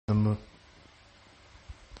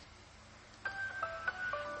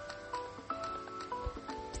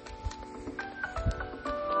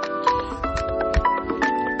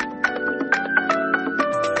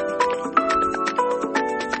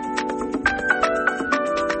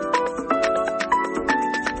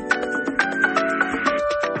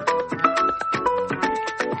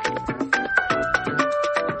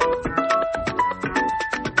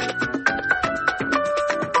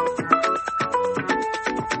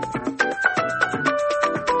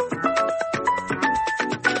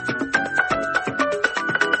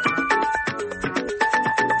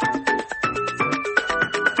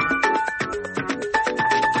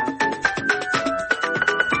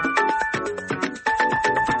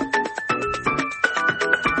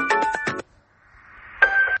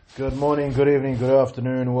Good morning, good evening, good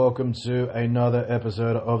afternoon. Welcome to another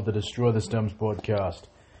episode of the Destroy the Stumps podcast.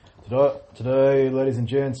 Today, ladies and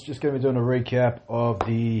gents, just going to be doing a recap of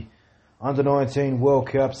the Under-19 World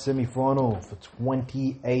Cup semi-final for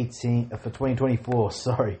 2024.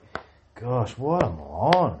 Sorry. Gosh, what am I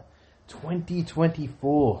on?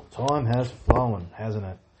 2024. Time has flown, hasn't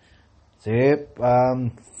it? So, yep,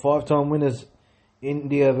 five-time winners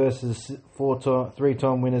India versus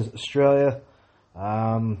three-time winners Australia.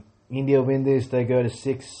 India win this, they go to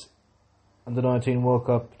 6 Under-19 World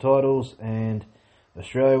Cup titles, and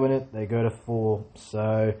Australia win it, they go to 4.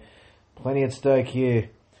 So, plenty at stake here.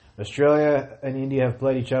 Australia and India have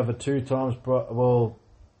played each other two times.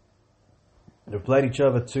 They've played each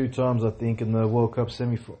other two times, I think, in the World Cup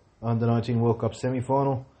Under-19 World Cup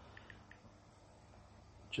semi-final.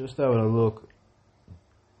 Just having a look.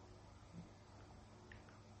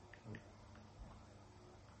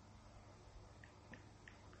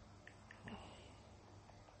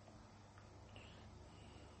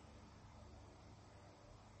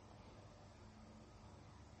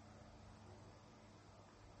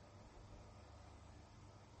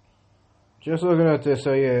 Just looking at this,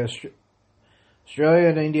 so yeah, Australia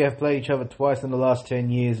and India have played each other twice in the last 10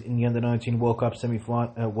 years in the Under-19 World Cup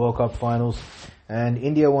World Cup finals, and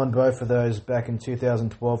India won both of those back in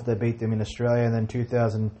 2012. They beat them in Australia, and then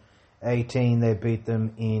 2018 they beat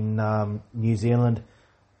them in New Zealand.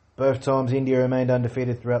 Both times India remained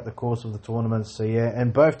undefeated throughout the course of the tournament. So yeah,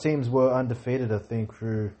 and both teams were undefeated, I think,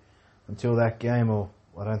 through until that game. Or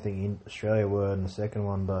I don't think Australia were in the second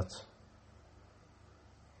one, but.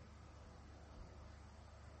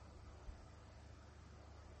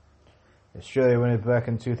 Australia won it back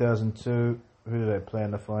in 2002. Who did they play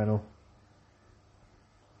in the final?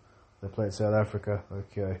 They played South Africa.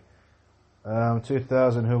 Okay.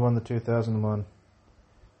 2000. Who won the 2001?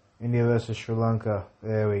 India versus Sri Lanka.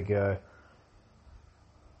 There we go.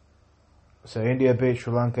 So India beat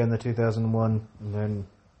Sri Lanka in the 2001, and then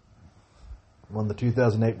won the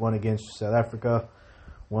 2008 one against South Africa.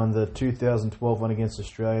 Won the 2012 one against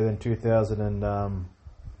Australia. Then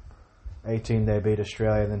 2018 they beat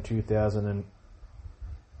Australia, then 2000 and...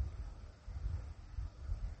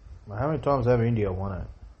 How many times have India won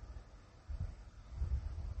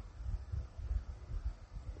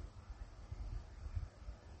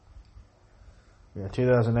it? Yeah,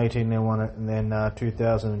 2018 they won it, and then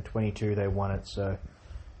 2022 they won it. So,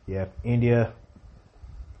 yeah, India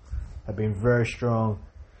have been very strong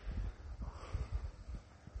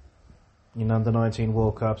in Under-19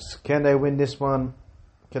 World Cups. Can they win this one?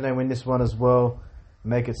 Can they win this one as well?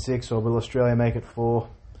 Make it 6, or will Australia make it 4?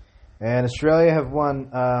 And Australia have won.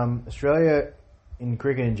 Australia in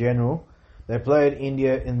cricket in general, they played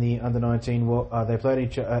India in the Under-19. They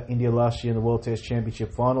played India last year in the World Test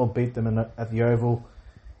Championship final. Beat them at the Oval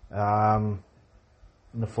in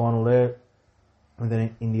the final there. And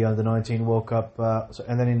then in the Under-19 World Cup,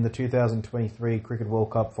 and then in the 2023 Cricket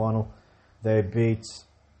World Cup final, they beat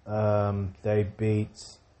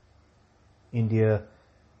India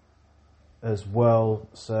as well.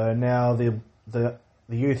 So now the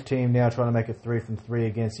youth team now trying to make it 3 from 3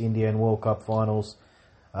 against India in World Cup finals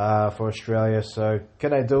for Australia. So can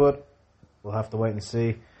they do it? We'll have to wait and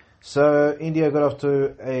see. So India got off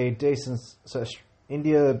to a decent... So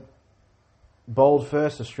India bowled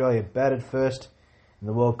first, Australia batted first in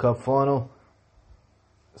the World Cup final.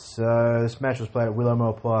 So this match was played at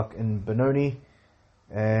Willow Park in Benoni,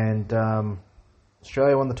 and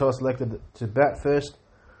Australia won the toss, elected to bat first.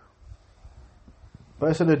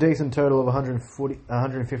 Posted a decent total of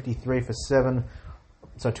 153 for 7,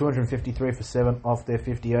 so 253 for 7 off their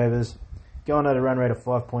 50 overs, going at a run rate of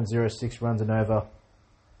 5.06 runs and over.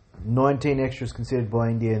 19 extras considered by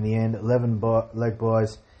India in the end, 11 leg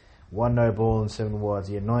byes, 1 no ball and 7 wides.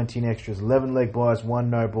 Yeah, 19 extras, 11 leg byes, 1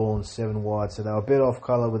 no ball and 7 wides, so they were a bit off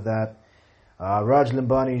colour with that. Raj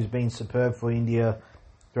Limbani, who's been superb for India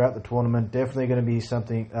throughout the tournament, definitely going to be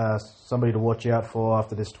somebody to watch out for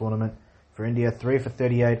after this tournament. For India, 3 for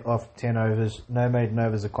 38 off 10 overs. No maiden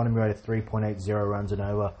overs, economy rate of 3.80 runs and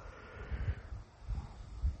over.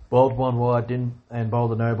 Bowled 1 wide, and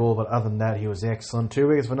bowled a no ball, but other than that, he was excellent. 2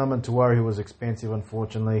 wickets for Naman Tiwari, who was expensive,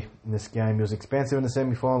 unfortunately, in this game. He was expensive in the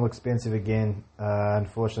semi-final, expensive again.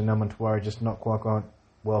 Unfortunately, Naman Tiwari just not quite going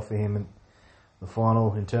well for him in the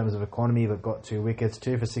final in terms of economy, but got 2 wickets.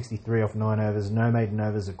 2 for 63 off 9 overs. No maiden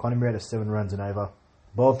overs, economy rate of 7 runs and over.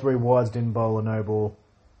 Bowled 3 wides, didn't bowl a no ball.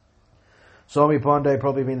 Somi Pandey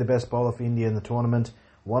probably been the best bowler for India in the tournament.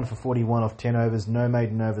 1 for 41 off 10 overs, no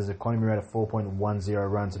maiden overs, economy rate of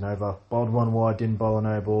 4.10 runs and over. Bowled 1 wide, didn't bowl a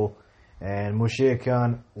no ball. And Mushir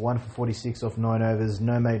Khan, 1 for 46 off 9 overs,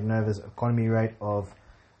 no maiden overs, economy rate of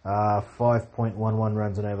 5.11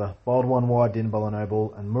 runs and over. Bowled one wide, didn't bowl a no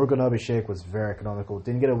ball, and Murugan Abhishek was very economical.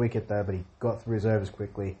 Didn't get a wicket though, but he got through his overs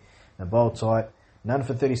quickly and bowled tight. None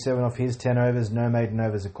for 37 off his 10 overs. No maiden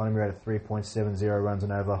overs. Economy rate of 3.70 runs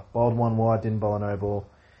and over. Bowled one wide, didn't bowl a no ball.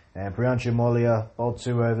 And Priyanshu Molia bowled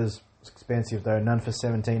 2 overs. Was expensive though. None for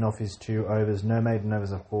 17 off his 2 overs. No maiden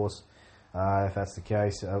overs, of course. If that's the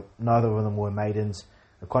case, neither of them were maidens.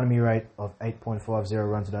 Economy rate of 8.50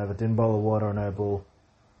 runs and over. Didn't bowl a wide or a no ball.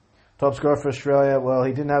 Top scorer for Australia, well,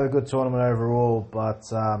 he didn't have a good tournament overall, but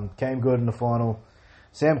came good in the final.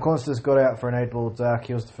 Sam Constance got out for an 8-ball duck.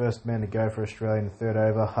 He was the first man to go for Australia in the third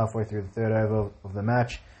over, halfway through the third over of the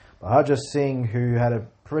match. But Harjit Singh, who had a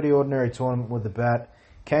pretty ordinary tournament with the bat,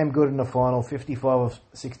 came good in the final, 55 of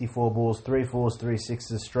 64 balls, 3 fours, 3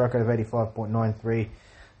 sixes, strike rate of 85.93.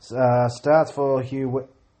 Starts for Hugh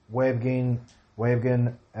Webgen,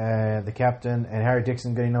 the captain, and Harry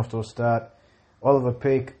Dixon getting off to a start. Oliver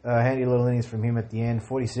Peake, handy little innings from him at the end.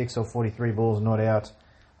 46 of 43 balls not out.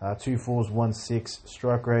 2 fours, 1 6.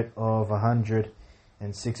 Strike rate of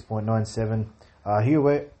 106.97. Hugh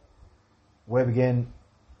Webgen,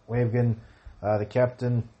 the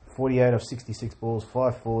captain. 48 of 66 balls,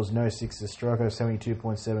 5 fours, no sixes. Strike rate of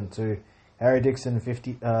 72.72. Harry Dixon,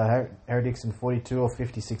 42 of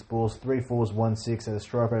 56 balls, 3 fours, 1 6 at a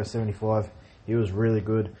strike rate of 75. He was really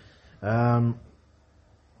good.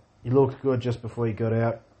 He looked good just before he got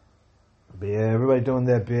out. But yeah, everybody doing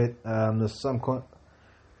their bit. There's some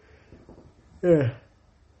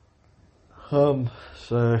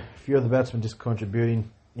so a few of the batsmen just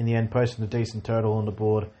contributing in the end, posting a decent total on the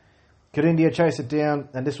board. Could India chase it down?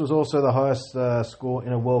 And this was also the highest score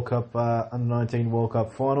in a World Cup, under-19 World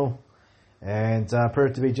Cup final. And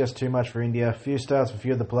proved to be just too much for India. A few starts for a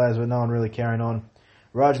few of the players, but no one really carrying on.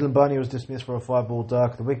 Raj Lambani was dismissed for a 5-ball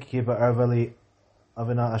duck. The wicketkeeper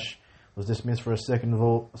Avinash was dismissed for a second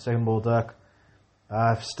ball duck.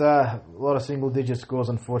 A lot of single digit scores,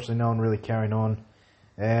 unfortunately no one really carrying on.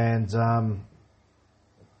 And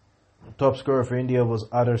top scorer for India was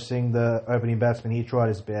Adar Singh, the opening batsman. He tried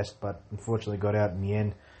his best, but unfortunately got out in the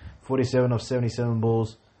end. 47 of 77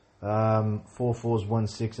 balls, 4 fours, 1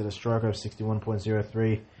 6 at a strike rate of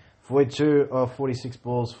 61.03. 42 of 46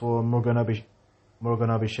 balls for Murugan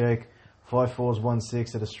Abhishek. 5 fours, 1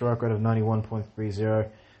 6 at a strike rate of 91.30.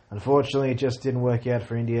 Unfortunately, it just didn't work out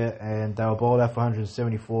for India, and they were bowled out for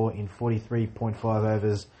 174 in 43.5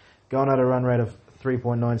 overs, going at a run rate of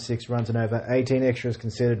 3.96 runs and over. 18 extras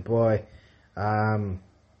considered by the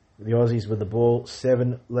Aussies with the ball,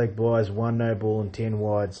 7 leg byes, 1 no ball, and 10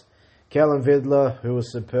 wides. Callum Vidler, who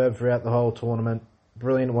was superb throughout the whole tournament,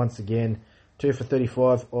 brilliant once again. 2 for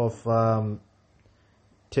 35 off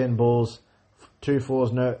 10 balls. 2 fours,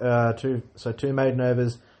 2 maiden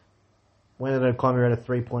overs. Went at a economy rate of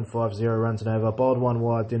 3.50 runs and over. Bowled 1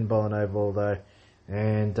 wide, didn't bowl an no ball though.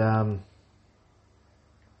 And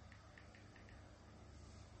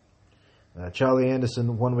Charlie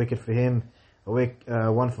Anderson, 1 wicket for him.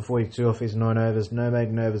 1 for 42 off his 9 overs. No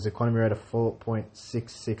maiden overs. Economy rate of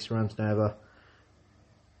 4.66 runs and over.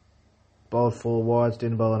 Bowled 4 wides,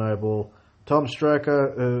 didn't bowl a no ball. Tom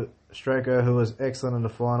Stroker, who was excellent in the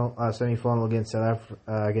final, semi-final against South Africa,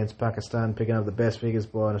 against Pakistan, picking up the best figures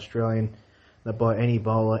by an Australian, not by any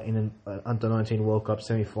bowler in an under-19 World Cup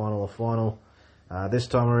semi-final or final. This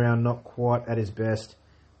time around, not quite at his best,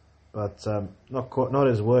 but not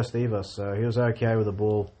his worst either. So he was okay with the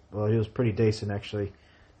ball. Well, he was pretty decent actually.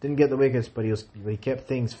 Didn't get the wickets, but he kept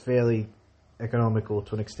things fairly economical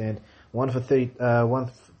to an extent. 1 for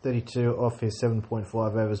 32 off his 7.5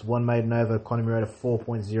 overs. 1 maiden over, economy rate of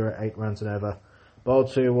 4.08 runs and over.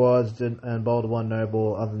 Bowled 2 wides and bowled 1 no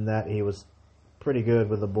ball. Other than that, he was pretty good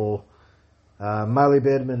with the ball. Marley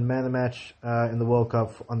Bedman, man of the match in the World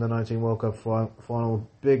Cup, under-19 World Cup final.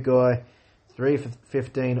 Big guy. 3 for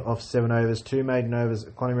 15 off 7 overs. 2 maiden overs,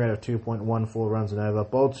 economy rate of 2.14 runs and over.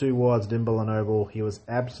 Bowled 2 wides, didn't bowl a no ball. He was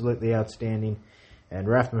absolutely outstanding. And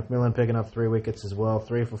Raf McMillan picking up 3 wickets as well.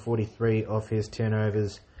 3 for 43 off his 10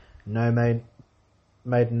 overs. No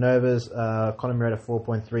maiden overs. Economy rate of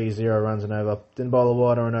 4.30 runs and over. Didn't bowl a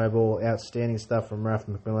wide or a no ball. Outstanding stuff from Raf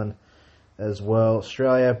McMillan as well.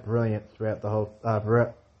 Australia, brilliant throughout the whole...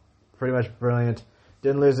 pretty much brilliant.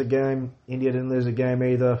 Didn't lose a game. India didn't lose a game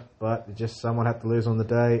either. But just someone had to lose on the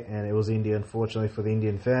day. And it was India, unfortunately, for the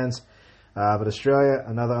Indian fans. But Australia,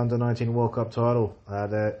 another under-19 World Cup title.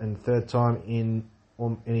 And third time in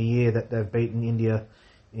a year that they've beaten India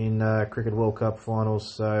in Cricket World Cup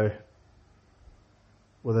finals. So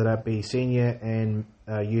whether that be senior and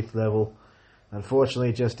youth level, unfortunately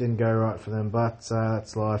it just didn't go right for them, but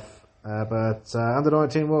that's life. But under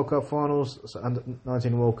 19 World Cup finals, so under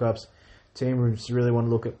 19 World Cups, teams really want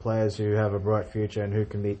to look at players who have a bright future and who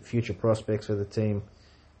can be future prospects for the team,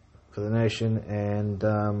 for the nation, and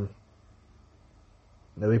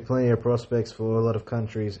there'll be plenty of prospects for a lot of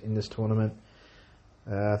countries in this tournament.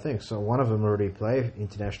 I think so. One of them already play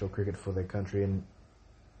international cricket for their country in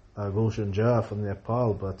Gulshan Jar from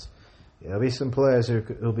Nepal, but yeah, there'll be some players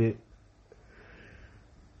who'll be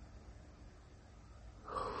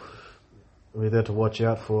there to watch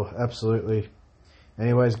out for. Absolutely.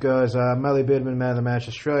 Anyways, guys, Mally Birdman, man of the match.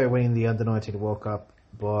 Australia winning the Under-19 World Cup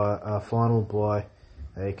by final by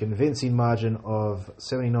a convincing margin of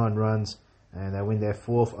 79 runs, and they win their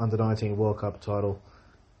 4th Under-19 World Cup title.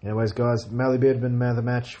 Anyways, guys, Mally Birdman, man of the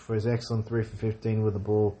match for his excellent 3 for 15 with the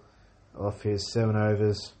ball off his 7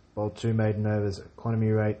 overs, bowled 2 maiden overs, economy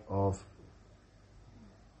rate of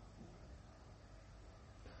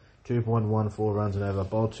 2.14 runs an over,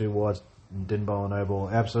 bowled 2 wides, and didn't bowl a no ball.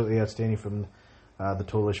 Absolutely outstanding from the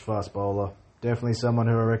tallish fast bowler. Definitely someone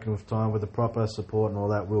who I reckon with time, with the proper support and all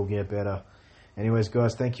that, will get better. Anyways,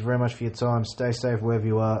 guys, thank you very much for your time. Stay safe wherever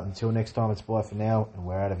you are. Until next time, it's bye for now, and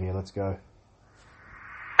we're out of here. Let's go.